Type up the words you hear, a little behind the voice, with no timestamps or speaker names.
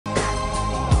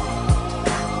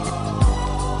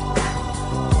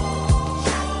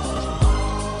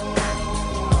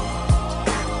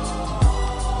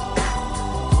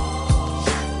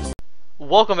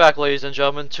Welcome back, ladies and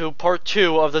gentlemen, to part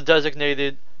 2 of the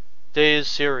Designated Days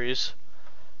series.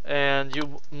 And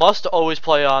you must always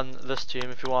play on this team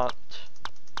if you want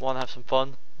to have some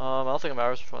fun. I don't think it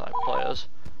matters which one I play as.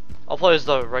 I'll play as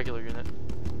the regular unit.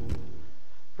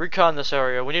 Recon this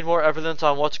area. We need more evidence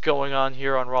on what's going on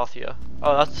here on Rothia.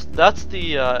 Oh, that's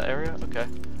the area? Okay.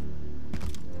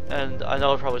 And I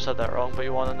know I probably said that wrong, but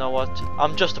you want to know what?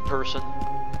 I'm just a person.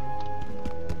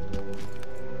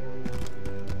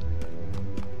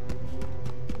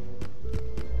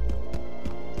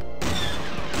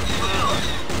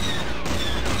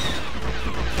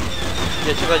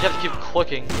 Yeah, too bad you have to keep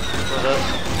clicking for this.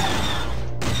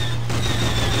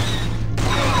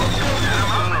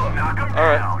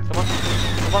 Alright, come on.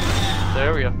 Come on.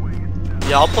 There we go.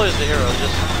 Yeah, I'll play as the hero,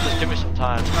 just give me some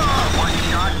time.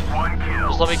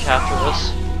 Just let me capture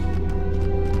this.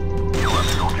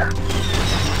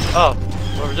 Oh,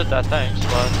 whoever did that, thanks,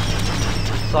 but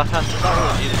it's not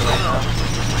really needed right now.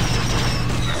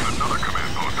 Another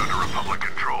command post under Republic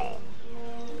control.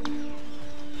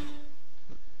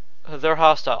 They're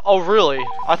hostile. Oh, really?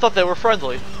 I thought they were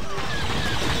friendly.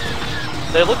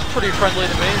 They looked pretty friendly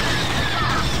to me.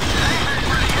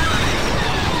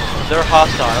 They're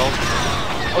hostile.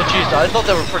 Oh, jeez, I thought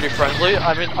they were pretty friendly.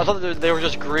 I mean, I thought they were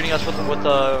just greeting us with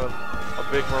a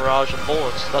big barrage of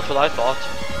bullets. That's what I thought.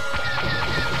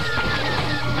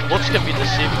 Looks can be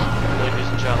deceiving, ladies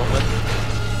and gentlemen.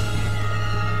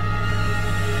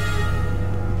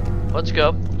 Let's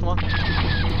go. Come on.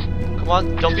 Come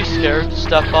on, don't be scared.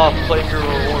 Step up, claim your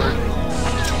reward.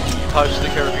 Pirates of the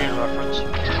Caribbean reference.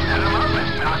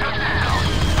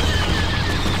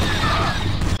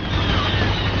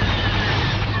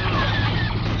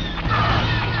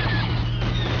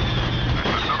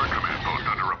 Another command post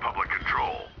under Republic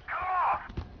control.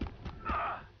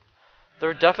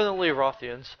 They're definitely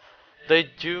Rothians. They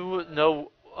do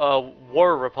know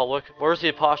War Republic. Where's the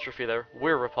apostrophe there?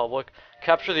 We're Republic.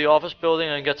 Capture the office building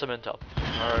and get some intel.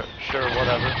 Alright, sure,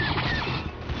 whatever.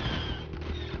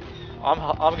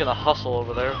 I'm gonna hustle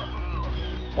over there.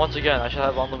 Once again, I should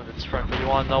have unlimited sprint, but you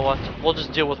wanna know what? We'll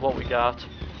just deal with what we got.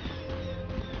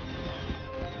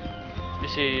 You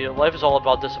see, life is all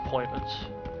about disappointments.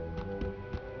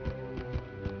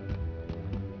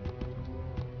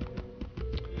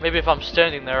 Maybe if I'm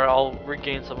standing there, I'll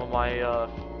regain some of my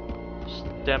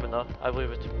stamina. I believe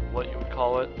it's what you would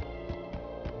call it.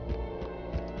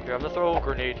 Here, I'm gonna throw a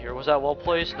grenade here. Was that well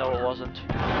placed? No, it wasn't.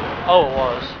 Oh, it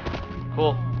was.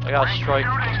 Cool. I got a strike.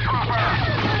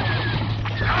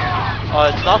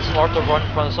 It's not smart to run in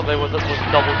front of somebody with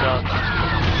double guns.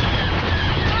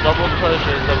 Double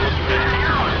pleasure, double pain.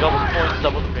 Double points,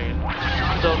 double pain.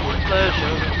 Double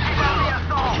pleasure.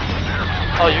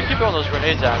 Oh, you keep throwing those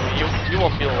grenades at me. You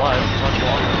won't be alive much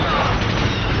longer.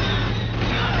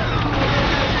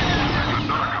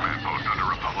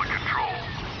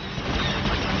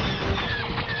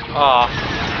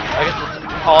 I guess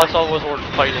all I saw was the word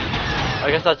fighting. I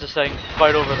guess that's just saying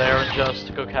fight over there and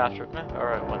just go capture it.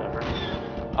 Alright, whatever.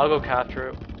 I'll go capture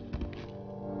it.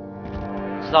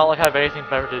 It's not like I have anything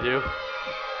better to do.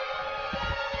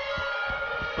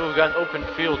 Ooh, we got an open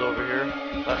field over here.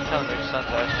 That kind of makes sense,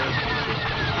 actually.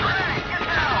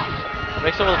 It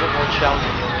makes it a little bit more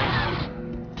challenging for me.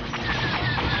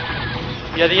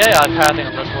 Yeah, the AI pathing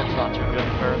on this one's not too good,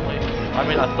 apparently. I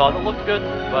mean, I thought it looked good,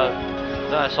 but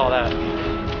then I saw that.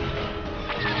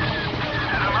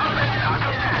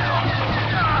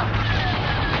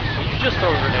 Did you just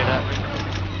throw a grenade at me?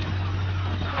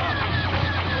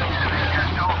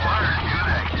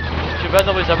 Too bad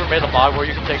nobody's ever made a mod where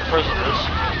you can take prisoners.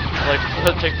 Like,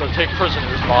 take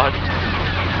prisoners mod.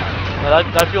 Now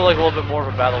that'd feel like a little bit more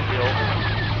of a battlefield.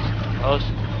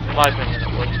 In my opinion, it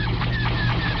would.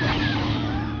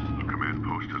 The command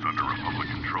post is under Republic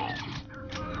control.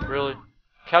 Really?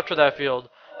 Capture that field.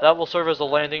 That will serve as a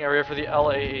landing area for the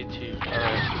LAAT.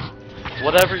 Alright.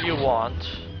 Whatever you want.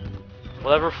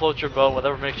 Whatever floats your boat,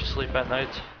 whatever makes you sleep at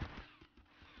night.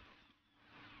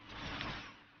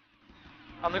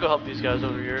 I'm gonna go help these guys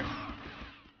over here.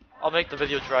 I'll make the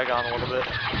video drag on a little bit.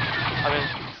 I mean,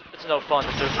 it's no fun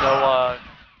if there's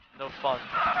no fun.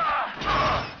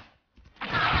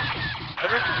 Come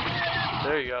here.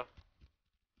 There you go.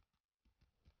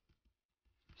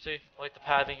 See, like the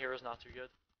padding here is not too good.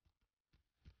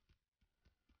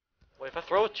 Wait, if I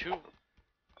throw it too...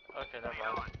 Okay, never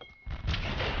mind.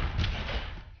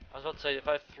 I was about to say, if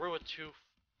I threw it too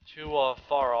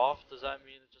far off, does that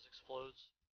mean it just explodes?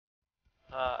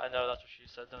 I know that's what she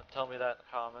said. Don't tell me that in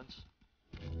the comments.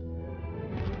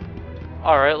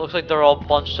 Alright, looks like they're all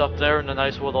bunched up there in a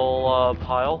nice little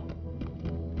pile.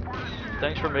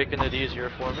 Thanks for making it easier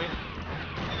for me.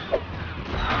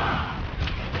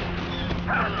 It's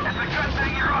a good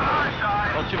thing you're on our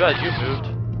side. Well, too bad you moved.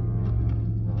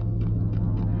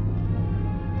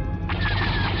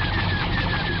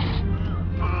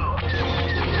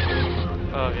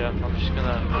 Oh yeah, I'm just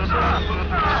gonna.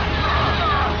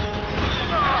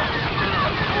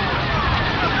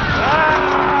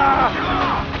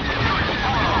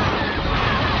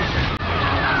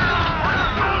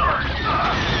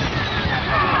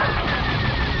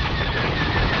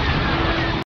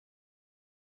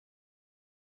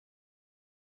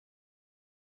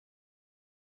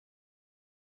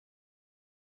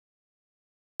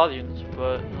 A lot of units,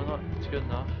 but no, it's good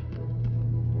enough.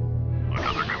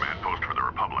 Another command post for the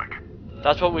Republic.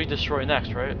 That's what we destroy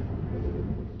next, right?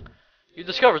 You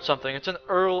discovered something. It's an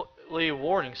early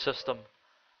warning system.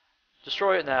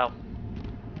 Destroy it now.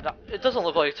 Now, it doesn't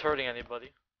look like it's hurting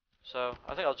anybody, so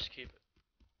I think I'll just keep it.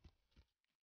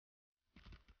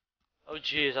 Oh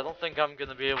geez, I don't think I'm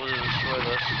gonna be able to destroy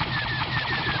this.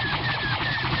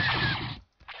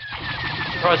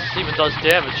 I'm surprised this even does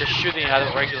damage, just shooting at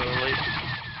it regularly.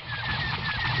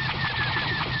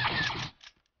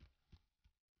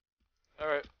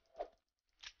 Alright.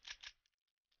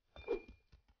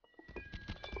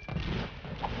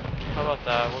 How about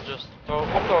that? We'll just throw it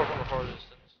from a far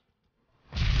distance.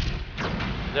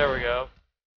 There we go.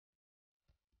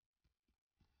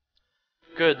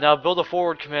 Good, now build a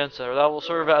forward command center. That will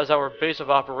serve as our base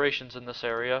of operations in this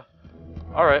area.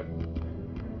 Alright.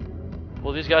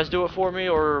 Will these guys do it for me,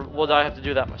 or would I have to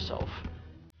do that myself?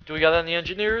 Do we got any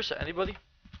engineers? Anybody?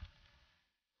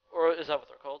 Or is that what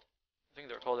they're called? I think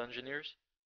they're called engineers.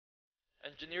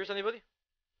 Engineers, anybody?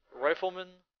 Rifleman?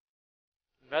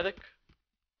 Medic?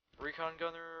 Recon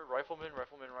gunner? Rifleman?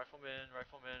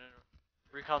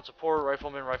 Recon support?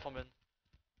 Rifleman.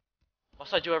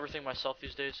 Must I do everything myself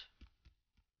these days?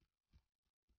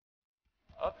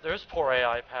 Oh, there's poor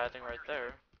AI pathing right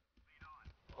there.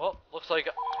 Well, looks like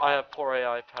I have poor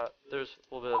AI path. There's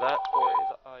a little bit of that poor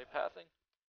AI pathing.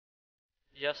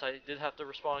 Yes, I did have to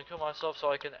respawn and kill myself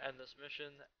so I can end this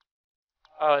mission.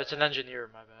 It's an engineer,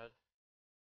 my bad.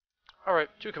 Alright,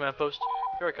 2 command posts.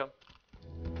 Here I come.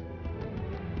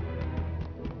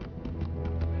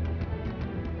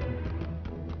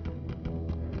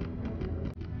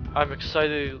 I'm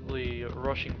excitedly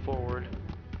rushing forward.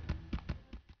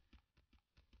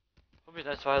 Would be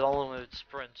nice if I had unlimited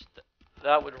sprints.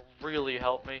 That would really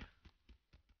help me.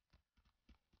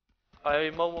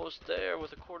 I'm almost there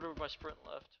with a quarter of my sprint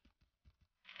left.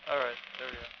 Alright, there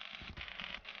we go.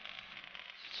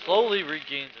 Slowly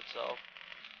regains itself.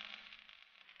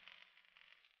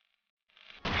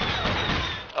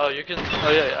 Oh, you can.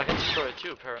 Oh yeah, I can destroy it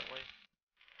too, apparently.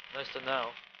 Nice to know.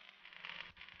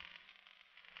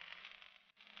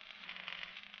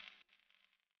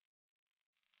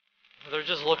 They're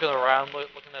just looking around,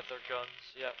 looking at their guns.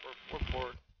 Yeah, we're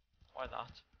bored. Why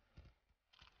not?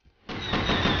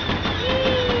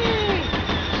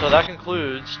 So that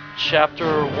concludes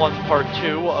Chapter 1, Part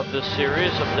 2 of this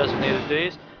series of Designated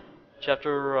Days.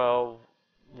 Chapter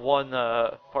 1,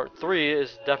 Part 3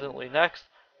 is definitely next.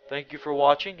 Thank you for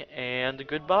watching, and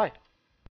goodbye.